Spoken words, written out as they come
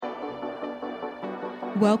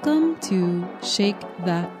Welcome to Shake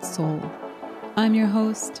That Soul. I'm your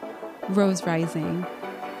host, Rose Rising.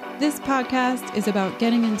 This podcast is about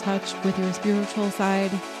getting in touch with your spiritual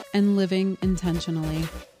side and living intentionally.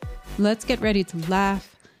 Let's get ready to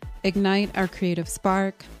laugh, ignite our creative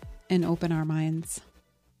spark, and open our minds.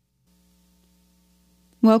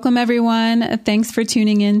 Welcome, everyone. Thanks for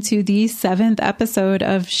tuning in to the 7th episode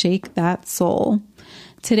of Shake That Soul.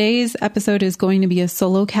 Today's episode is going to be a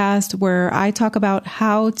solo cast where I talk about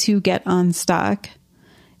how to get unstuck.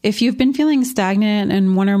 If you've been feeling stagnant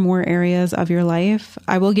in one or more areas of your life,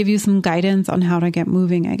 I will give you some guidance on how to get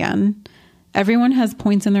moving again. Everyone has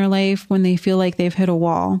points in their life when they feel like they've hit a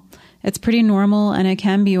wall. It's pretty normal and it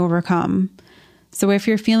can be overcome. So if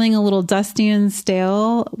you're feeling a little dusty and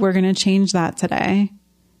stale, we're going to change that today.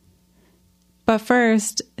 But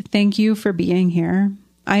first, thank you for being here.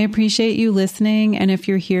 I appreciate you listening, and if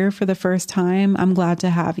you're here for the first time, I'm glad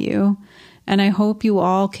to have you. And I hope you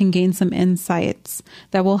all can gain some insights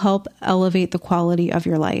that will help elevate the quality of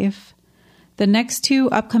your life. The next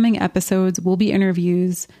 2 upcoming episodes will be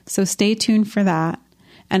interviews, so stay tuned for that.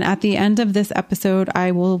 And at the end of this episode,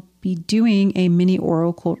 I will be doing a mini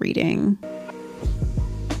oracle reading.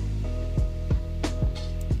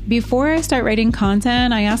 Before I start writing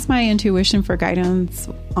content, I ask my intuition for guidance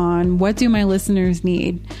on what do my listeners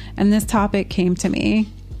need, and this topic came to me,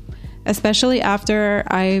 especially after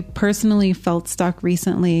I personally felt stuck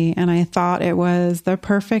recently and I thought it was the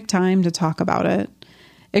perfect time to talk about it.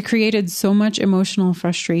 It created so much emotional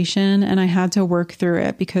frustration and I had to work through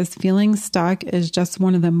it because feeling stuck is just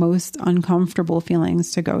one of the most uncomfortable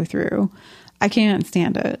feelings to go through. I can't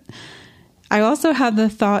stand it. I also had the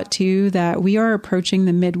thought too that we are approaching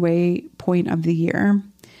the midway point of the year.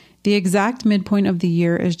 The exact midpoint of the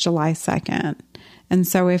year is July 2nd. And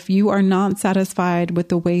so if you are not satisfied with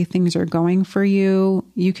the way things are going for you,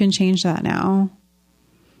 you can change that now.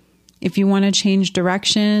 If you want to change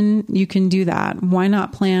direction, you can do that. Why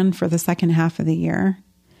not plan for the second half of the year?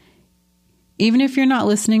 Even if you're not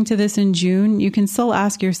listening to this in June, you can still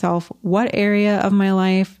ask yourself, what area of my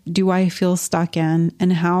life do I feel stuck in,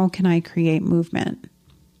 and how can I create movement?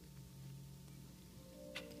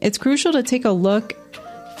 It's crucial to take a look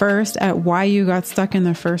first at why you got stuck in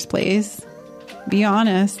the first place. Be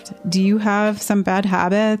honest, do you have some bad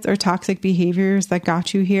habits or toxic behaviors that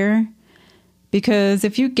got you here? Because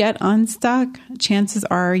if you get unstuck, chances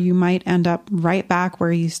are you might end up right back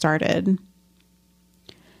where you started.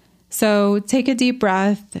 So take a deep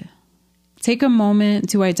breath, take a moment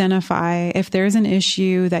to identify if there's an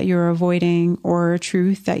issue that you're avoiding or a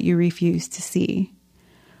truth that you refuse to see.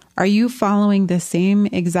 Are you following the same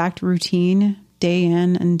exact routine day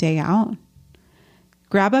in and day out?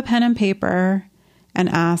 Grab a pen and paper and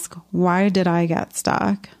ask, why did I get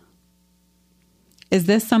stuck? Is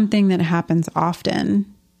this something that happens often?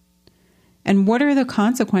 And what are the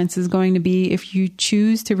consequences going to be if you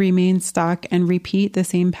choose to remain stuck and repeat the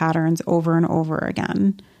same patterns over and over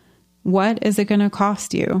again? What is it going to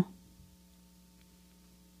cost you?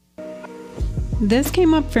 This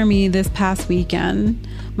came up for me this past weekend.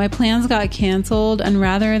 My plans got canceled, and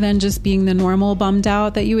rather than just being the normal bummed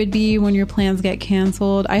out that you would be when your plans get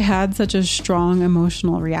canceled, I had such a strong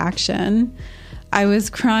emotional reaction. I was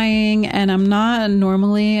crying, and I'm not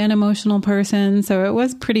normally an emotional person, so it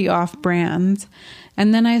was pretty off-brand.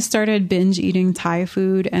 And then I started binge eating Thai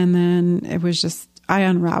food, and then it was just, I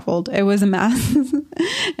unraveled. It was a mess.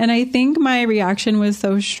 And I think my reaction was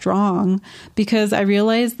so strong because I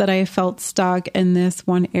realized that I felt stuck in this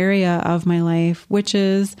one area of my life, which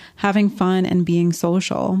is having fun and being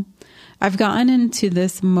social. I've gotten into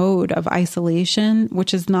this mode of isolation,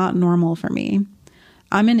 which is not normal for me.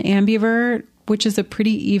 I'm an ambivert, which is a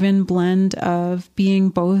pretty even blend of being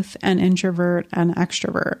both an introvert and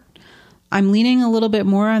extrovert. I'm leaning a little bit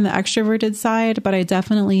more on the extroverted side, but I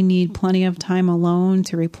definitely need plenty of time alone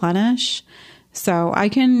to replenish. So I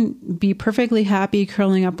can be perfectly happy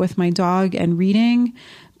curling up with my dog and reading,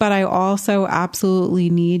 but I also absolutely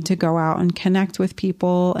need to go out and connect with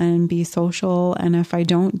people and be social. And if I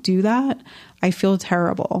don't do that, I feel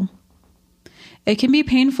terrible. It can be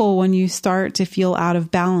painful when you start to feel out of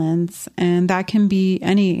balance, and that can be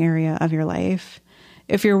any area of your life.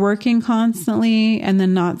 If you're working constantly and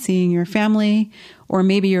then not seeing your family, or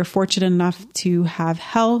maybe you're fortunate enough to have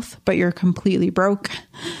health, but you're completely broke,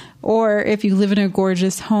 or if you live in a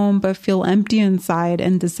gorgeous home but feel empty inside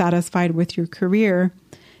and dissatisfied with your career,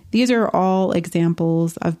 these are all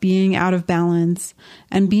examples of being out of balance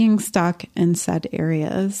and being stuck in said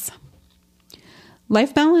areas.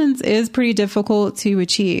 Life balance is pretty difficult to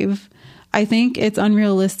achieve. I think it's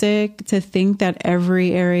unrealistic to think that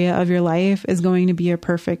every area of your life is going to be a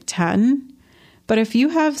perfect 10. But if you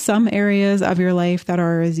have some areas of your life that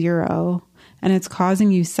are a 0 and it's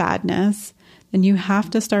causing you sadness, then you have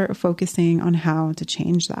to start focusing on how to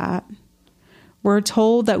change that. We're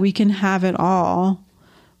told that we can have it all,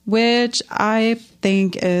 which I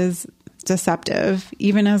think is deceptive,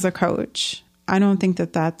 even as a coach. I don't think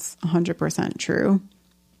that that's 100% true.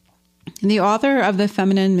 The author of The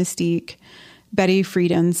Feminine Mystique, Betty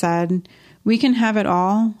Friedan, said, "We can have it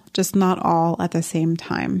all, just not all at the same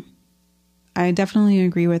time." I definitely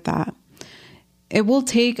agree with that. It will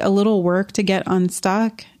take a little work to get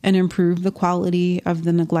unstuck and improve the quality of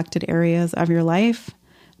the neglected areas of your life,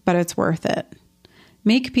 but it's worth it.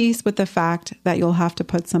 Make peace with the fact that you'll have to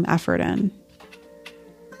put some effort in.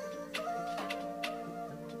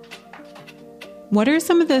 What are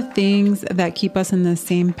some of the things that keep us in the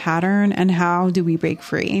same pattern, and how do we break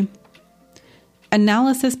free?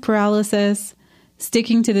 Analysis paralysis,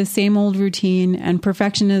 sticking to the same old routine, and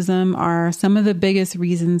perfectionism are some of the biggest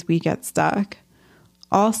reasons we get stuck.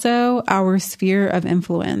 Also, our sphere of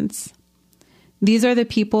influence. These are the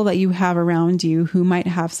people that you have around you who might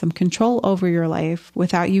have some control over your life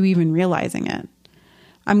without you even realizing it.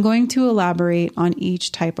 I'm going to elaborate on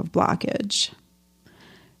each type of blockage.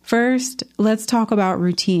 First, let's talk about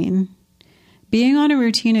routine. Being on a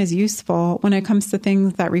routine is useful when it comes to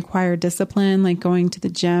things that require discipline, like going to the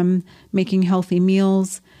gym, making healthy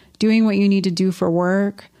meals, doing what you need to do for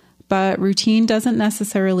work. But routine doesn't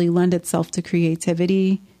necessarily lend itself to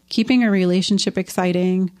creativity, keeping a relationship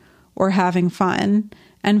exciting, or having fun.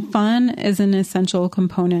 And fun is an essential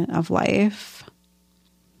component of life.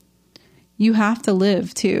 You have to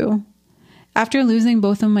live too. After losing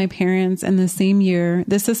both of my parents in the same year,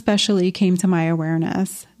 this especially came to my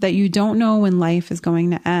awareness that you don't know when life is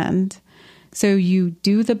going to end. So you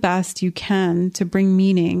do the best you can to bring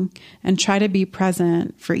meaning and try to be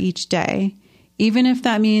present for each day, even if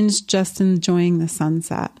that means just enjoying the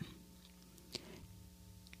sunset.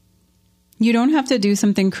 You don't have to do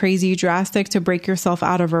something crazy drastic to break yourself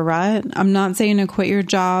out of a rut. I'm not saying to quit your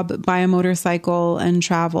job, buy a motorcycle, and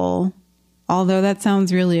travel. Although that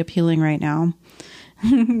sounds really appealing right now.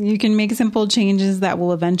 You can make simple changes that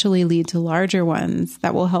will eventually lead to larger ones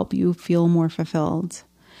that will help you feel more fulfilled.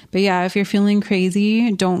 But yeah, if you're feeling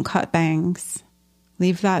crazy, don't cut bangs.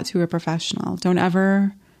 Leave that to a professional. Don't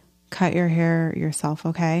ever cut your hair yourself,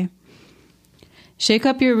 okay? Shake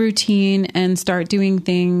up your routine and start doing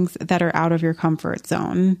things that are out of your comfort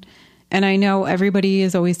zone. And I know everybody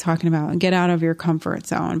is always talking about get out of your comfort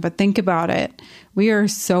zone, but think about it. We are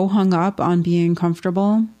so hung up on being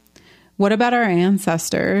comfortable. What about our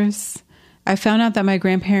ancestors? I found out that my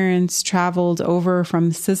grandparents traveled over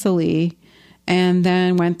from Sicily and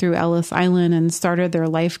then went through Ellis Island and started their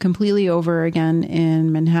life completely over again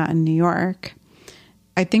in Manhattan, New York.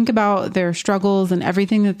 I think about their struggles and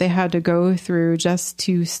everything that they had to go through just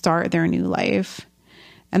to start their new life.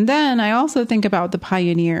 And then I also think about the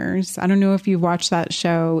pioneers. I don't know if you've watched that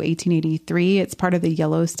show, 1883. It's part of the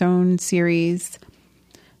Yellowstone series.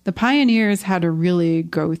 The pioneers had to really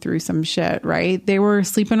go through some shit, right? They were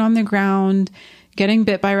sleeping on the ground, getting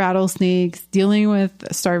bit by rattlesnakes, dealing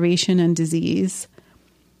with starvation and disease.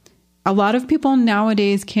 A lot of people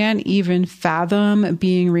nowadays can't even fathom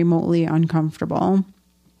being remotely uncomfortable.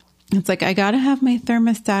 It's like, I got to have my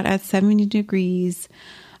thermostat at 70 degrees.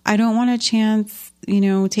 I don't want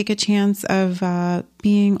take a chance of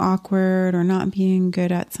being awkward or not being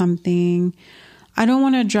good at something. I don't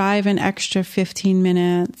want to drive an extra 15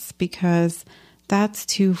 minutes because that's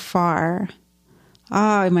too far.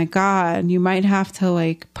 Oh my God, you might have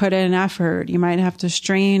to put in effort. You might have to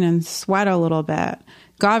strain and sweat a little bit.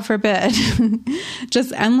 God forbid.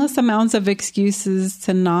 Just endless amounts of excuses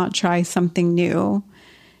to not try something new.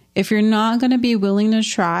 If you're not going to be willing to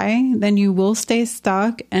try, then you will stay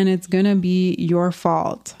stuck and it's going to be your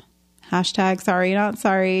fault. Hashtag sorry, not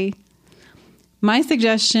sorry. My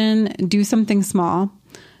suggestion, do something small.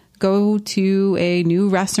 Go to a new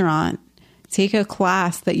restaurant. Take a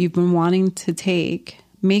class that you've been wanting to take.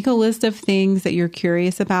 Make a list of things that you're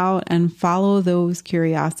curious about and follow those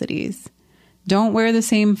curiosities. Don't wear the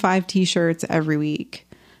same 5 t-shirts every week.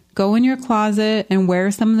 Go in your closet and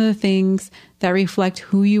wear some of the things that reflect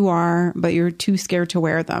who you are, but you're too scared to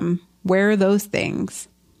wear them. Wear those things.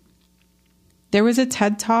 There was a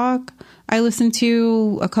TED Talk I listened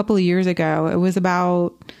to a couple of years ago. It was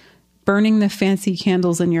about burning the fancy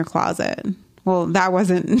candles in your closet. Well, that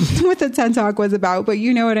wasn't what the TED Talk was about, but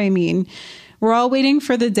you know what I mean. We're all waiting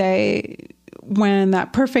for the day when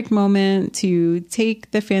that perfect moment to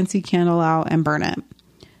take the fancy candle out and burn it.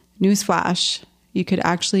 Newsflash. You could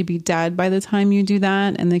actually be dead by the time you do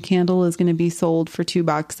that, and the candle is going to be sold for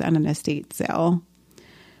 $2 at an estate sale.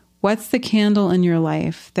 What's the candle in your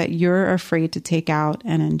life that you're afraid to take out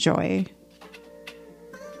and enjoy?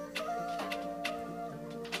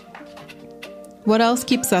 What else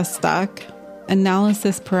keeps us stuck?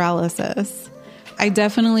 Analysis paralysis. I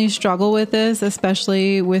definitely struggle with this,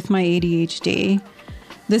 especially with my ADHD.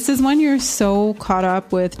 This is when you're so caught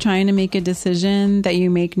up with trying to make a decision that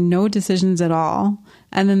you make no decisions at all.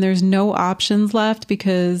 And then there's no options left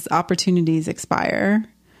because opportunities expire.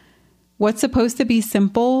 What's supposed to be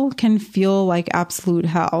simple can feel like absolute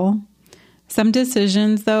hell. Some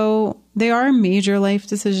decisions, though, they are major life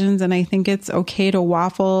decisions, and I think it's okay to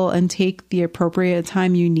waffle and take the appropriate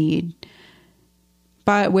time you need.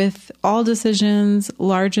 But with all decisions,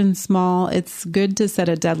 large and small, it's good to set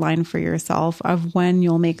a deadline for yourself of when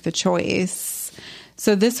you'll make the choice.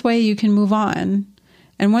 So this way you can move on.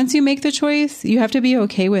 And once you make the choice, you have to be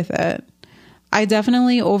okay with it. I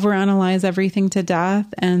definitely overanalyze everything to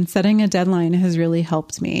death, and setting a deadline has really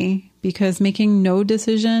helped me because making no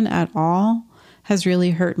decision at all has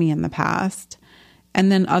really hurt me in the past. And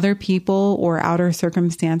then other people or outer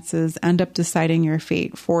circumstances end up deciding your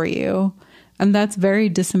fate for you. And that's very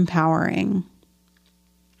disempowering.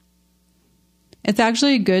 It's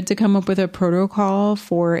actually good to come up with a protocol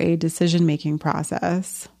for a decision-making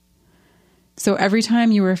process. So every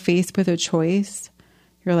time you are faced with a choice,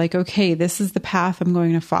 you're like, okay, this is the path I'm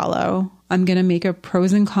going to follow. I'm going to make a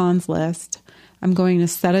pros and cons list. I'm going to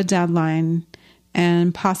set a deadline.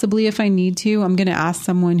 And possibly if I need to, I'm going to ask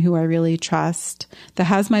someone who I really trust that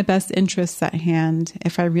has my best interests at hand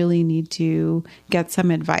if I really need to get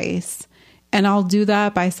some advice. And I'll do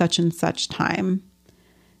that by such and such time.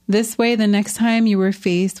 This way, the next time you are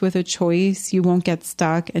faced with a choice, you won't get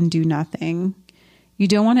stuck and do nothing. You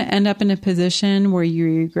don't want to end up in a position where you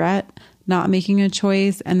regret not making a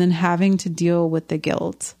choice and then having to deal with the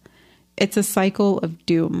guilt. It's a cycle of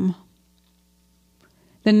doom.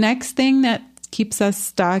 The next thing that keeps us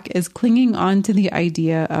stuck is clinging on to the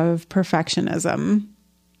idea of perfectionism.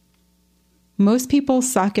 Most people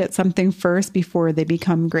suck at something first before they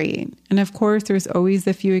become great. And of course, there's always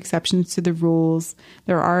a few exceptions to the rules.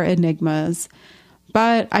 There are enigmas.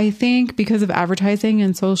 But I think because of advertising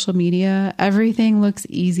and social media, everything looks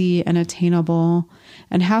easy and attainable.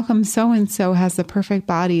 And how come so-and-so has the perfect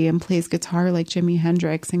body and plays guitar like Jimi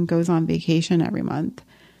Hendrix and goes on vacation every month?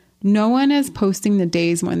 No one is posting the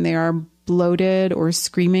days when they are bloated or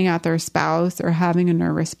screaming at their spouse or having a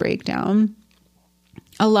nervous breakdown.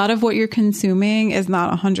 A lot of what you're consuming is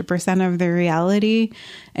not 100% of the reality.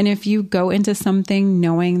 And if you go into something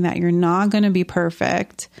knowing that you're not going to be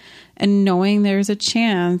perfect and knowing there's a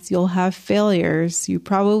chance you'll have failures, you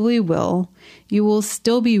probably will, you will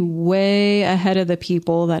still be way ahead of the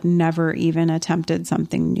people that never even attempted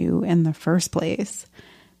something new in the first place.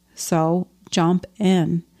 So jump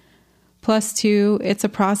in. Plus, two, it's a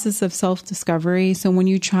process of self-discovery. So when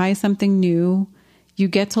you try something new, you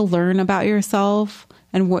get to learn about yourself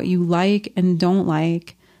and what you like and don't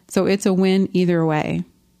like. So it's a win either way.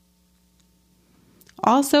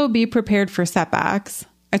 Also, be prepared for setbacks.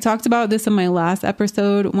 I talked about this in my last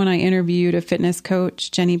episode when I interviewed a fitness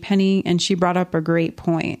coach, Jenny Penny, and she brought up a great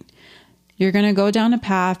point. You're going to go down a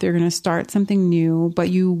path, you're going to start something new, but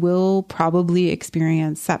you will probably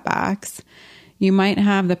experience setbacks. You might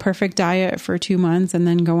have the perfect diet for 2 months and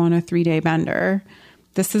then go on a 3-day bender.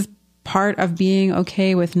 This is part of being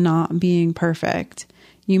okay with not being perfect.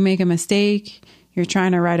 You make a mistake, you're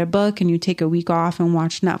trying to write a book and you take a week off and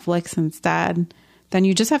watch Netflix instead, then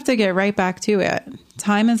you just have to get right back to it.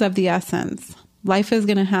 Time is of the essence. Life is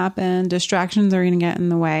going to happen. Distractions are going to get in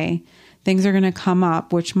the way. Things are going to come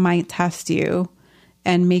up which might test you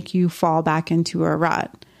and make you fall back into a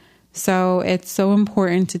rut. So it's so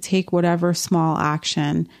important to take whatever small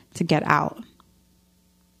action to get out.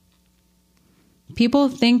 People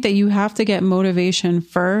think that you have to get motivation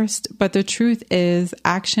first, but the truth is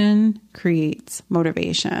action creates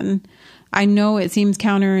motivation. I know it seems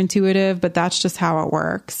counterintuitive, but that's just how it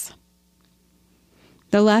works.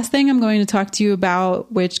 The last thing I'm going to talk to you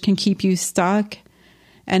about, which can keep you stuck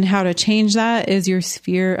and how to change that, is your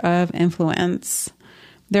sphere of influence.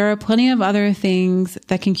 There are plenty of other things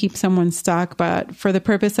that can keep someone stuck, but for the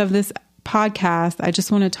purpose of this podcast, I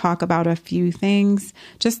just want to talk about a few things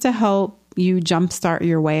just to help you jumpstart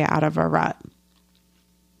your way out of a rut.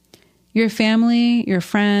 Your family, your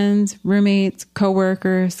friends, roommates,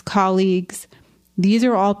 coworkers, colleagues, these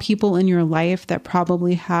are all people in your life that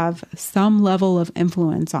probably have some level of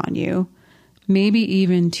influence on you, maybe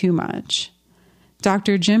even too much.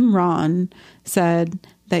 Dr. Jim Rohn said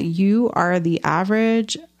that you are the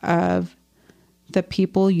average of the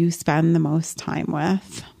people you spend the most time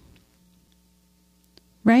with.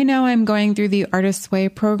 Right now, I'm going through the Artist's Way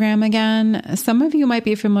program again. Some of you might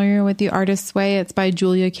be familiar with the Artist's Way. It's by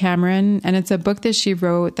Julia Cameron, and it's a book that she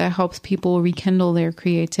wrote that helps people rekindle their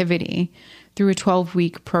creativity through a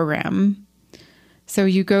 12-week program. So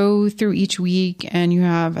you go through each week and you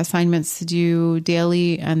have assignments to do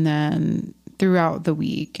daily and then throughout the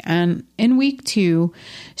week. And in week 2,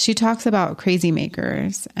 she talks about crazy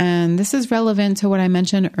makers. And this is relevant to what I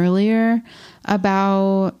mentioned earlier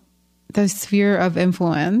about the sphere of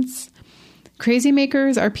influence. Crazy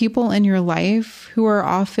makers are people in your life who are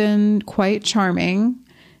often quite charming.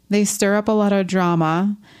 They stir up a lot of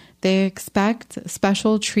drama. They expect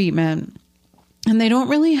special treatment. And they don't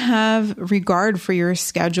really have regard for your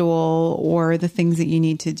schedule or the things that you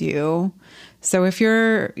need to do. So if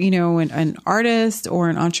you're, an artist or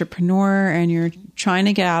an entrepreneur and you're trying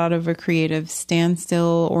to get out of a creative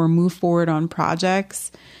standstill or move forward on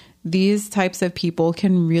projects, these types of people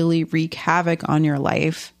can really wreak havoc on your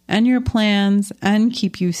life and your plans and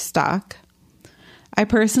keep you stuck. I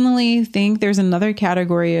personally think there's another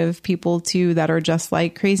category of people too that are just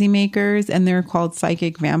like crazy makers, and they're called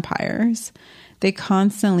psychic vampires. They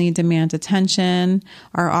constantly demand attention,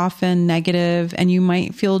 are often negative, and you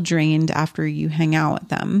might feel drained after you hang out with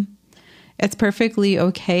them. It's perfectly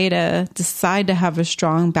okay to decide to have a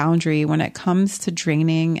strong boundary when it comes to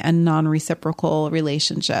draining and non-reciprocal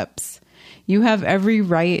relationships. You have every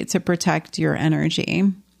right to protect your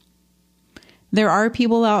energy. There are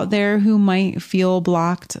people out there who might feel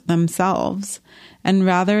blocked themselves, and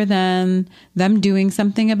rather than them doing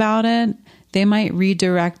something about it, they might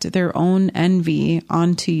redirect their own envy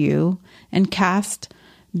onto you and cast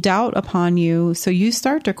doubt upon you, so you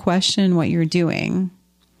start to question what you're doing.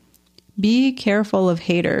 Be careful of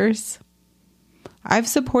haters. I've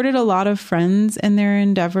supported a lot of friends in their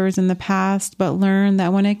endeavors in the past, but learned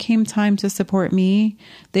that when it came time to support me,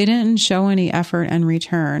 they didn't show any effort in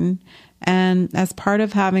return. And as part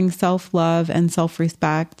of having self-love and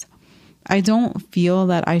self-respect, I don't feel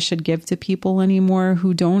that I should give to people anymore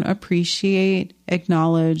who don't appreciate,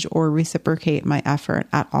 acknowledge, or reciprocate my effort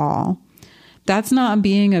at all. That's not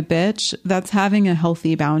being a bitch. That's having a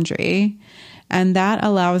healthy boundary. And that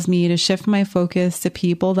allows me to shift my focus to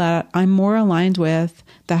people that I'm more aligned with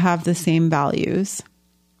that have the same values.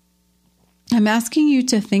 I'm asking you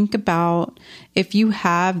to think about if you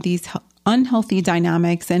have these unhealthy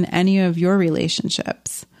dynamics in any of your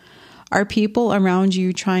relationships. Are people around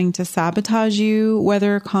you trying to sabotage you,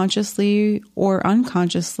 whether consciously or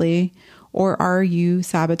unconsciously, or are you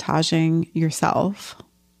sabotaging yourself?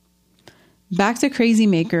 Back to crazy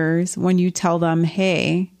makers, when you tell them,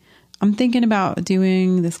 hey, I'm thinking about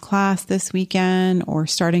doing this class this weekend or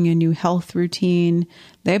starting a new health routine,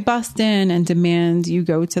 they bust in and demand you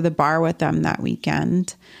go to the bar with them that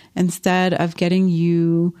weekend instead of getting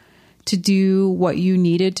you to do what you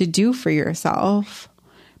needed to do for yourself.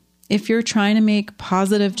 If you're trying to make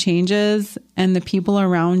positive changes and the people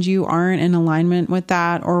around you aren't in alignment with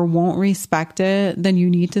that or won't respect it, then you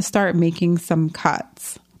need to start making some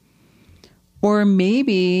cuts. Or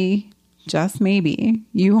maybe, just maybe,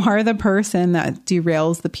 you are the person that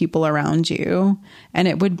derails the people around you, and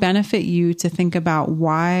it would benefit you to think about,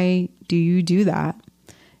 why do you do that?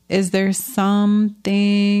 Is there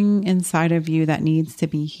something inside of you that needs to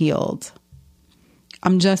be healed?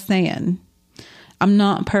 I'm just saying. I'm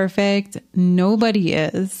not perfect. Nobody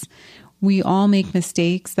is. We all make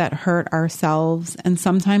mistakes that hurt ourselves, and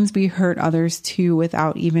sometimes we hurt others too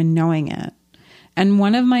without even knowing it. And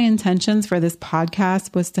one of my intentions for this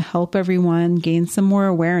podcast was to help everyone gain some more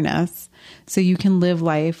awareness so you can live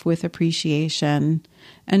life with appreciation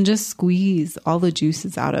and just squeeze all the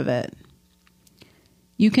juices out of it.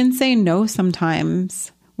 You can say no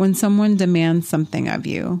sometimes when someone demands something of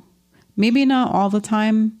you. Maybe not all the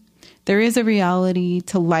time. There is a reality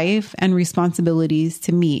to life and responsibilities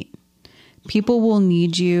to meet. People will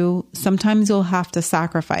need you. Sometimes you'll have to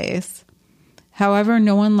sacrifice. However,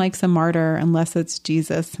 no one likes a martyr unless it's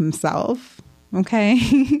Jesus himself. Okay?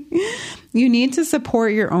 You need to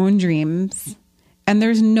support your own dreams, and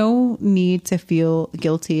there's no need to feel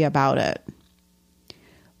guilty about it.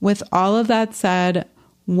 With all of that said,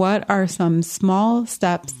 what are some small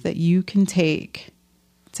steps that you can take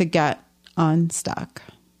to get unstuck?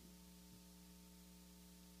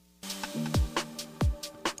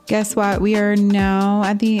 Guess what? We are now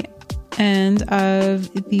at the end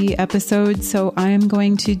of the episode, so I am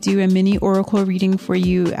going to do a mini oracle reading for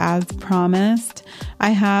you as promised. I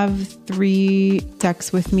have 3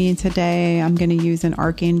 decks with me today. I'm going to use an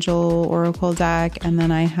Archangel Oracle deck, and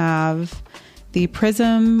then I have the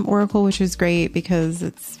Prism Oracle, which is great because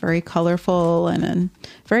it's very colorful and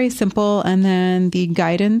very simple. And then the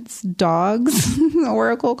Guidance Dogs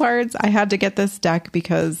Oracle cards. I had to get this deck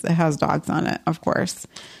because it has dogs on it, of course.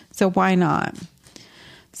 So why not?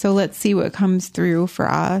 So let's see what comes through for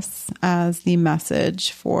us as the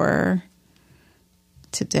message for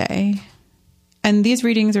today. And these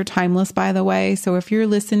readings are timeless, by the way. So if you're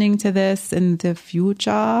listening to this in the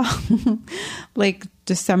future, like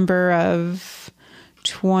December of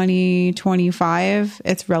 2025,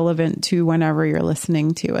 it's relevant to whenever you're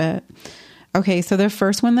listening to it. Okay, so the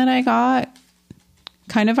first one that I got,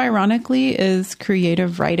 kind of ironically, is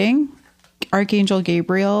creative writing. Archangel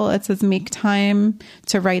Gabriel, it says make time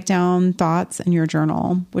to write down thoughts in your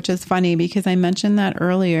journal, which is funny because I mentioned that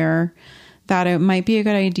earlier, that it might be a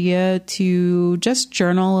good idea to just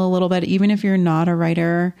journal a little bit, even if you're not a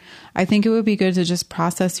writer. I think it would be good to just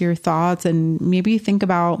process your thoughts and maybe think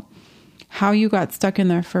about how you got stuck in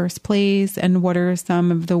the first place and what are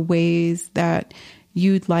some of the ways that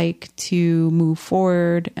you'd like to move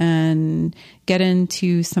forward and get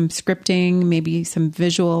into some scripting, maybe some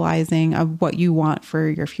visualizing of what you want for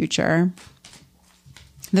your future.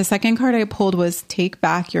 The second card I pulled was Take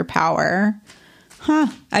Back Your Power.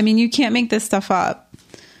 I mean, you can't make this stuff up.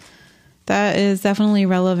 That is definitely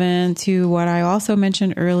relevant to what I also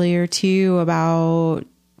mentioned earlier too, about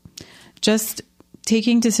just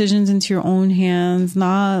taking decisions into your own hands,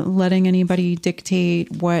 not letting anybody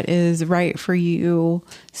dictate what is right for you,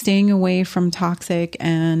 staying away from toxic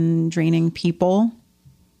and draining people.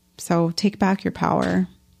 So take back your power.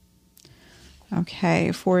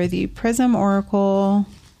 Okay, for the Prism Oracle,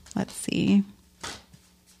 let's see.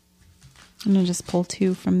 I'm going to just pull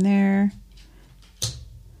 2 from there.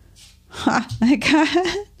 I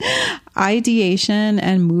got ideation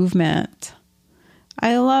and movement.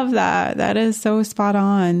 I love that. That is so spot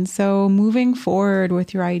on. So moving forward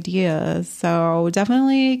with your ideas. So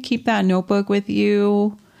definitely keep that notebook with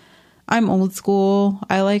you. I'm old school.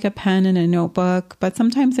 I like a pen and a notebook, but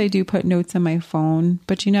sometimes I do put notes on my phone.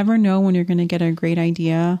 But you never know when you're going to get a great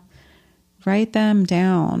idea. Write them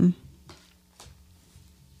down.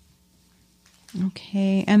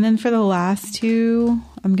 Okay, and then for the last 2,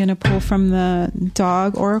 I'm going to pull from the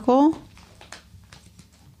Dog Oracle.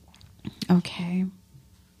 Okay.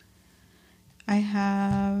 I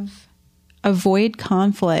have Avoid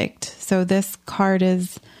Conflict. So this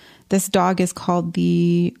dog is called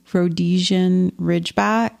the Rhodesian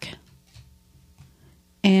Ridgeback.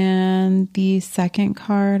 And the second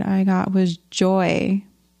card I got was Joy,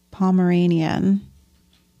 Pomeranian.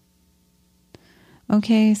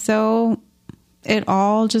 Okay, so it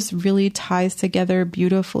all just really ties together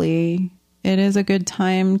beautifully. It is a good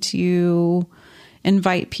time to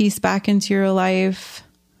invite peace back into your life.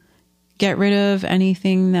 Get rid of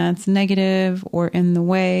anything that's negative or in the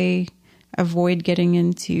way. Avoid getting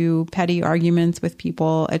into petty arguments with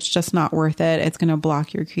people. It's just not worth it. It's going to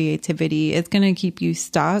block your creativity. It's going to keep you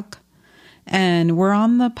stuck. And we're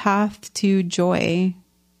on the path to joy.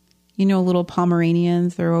 You know, little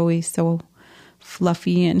Pomeranians, they're always so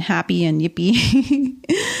fluffy and happy and yippy.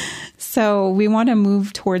 So we want to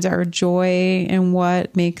move towards our joy and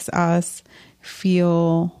what makes us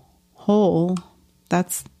feel whole.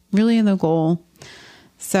 That's really the goal.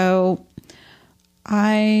 So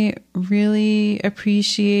I really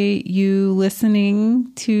appreciate you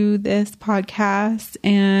listening to this podcast,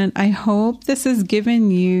 and I hope this has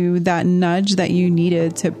given you that nudge that you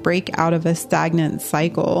needed to break out of a stagnant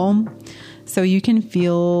cycle so you can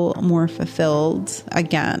feel more fulfilled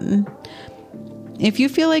again. If you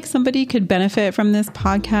feel like somebody could benefit from this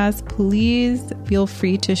podcast, please feel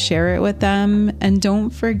free to share it with them. And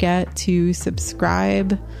don't forget to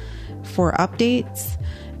subscribe for updates.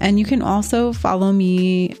 And you can also follow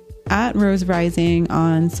me at Rose Rising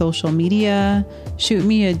on social media. Shoot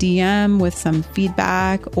me a DM with some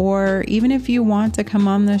feedback, or even if you want to come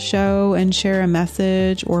on the show and share a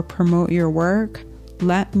message or promote your work,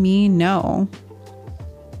 let me know.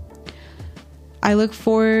 I look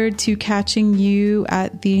forward to catching you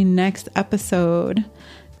at the next episode.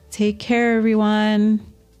 Take care, everyone.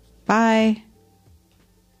 Bye.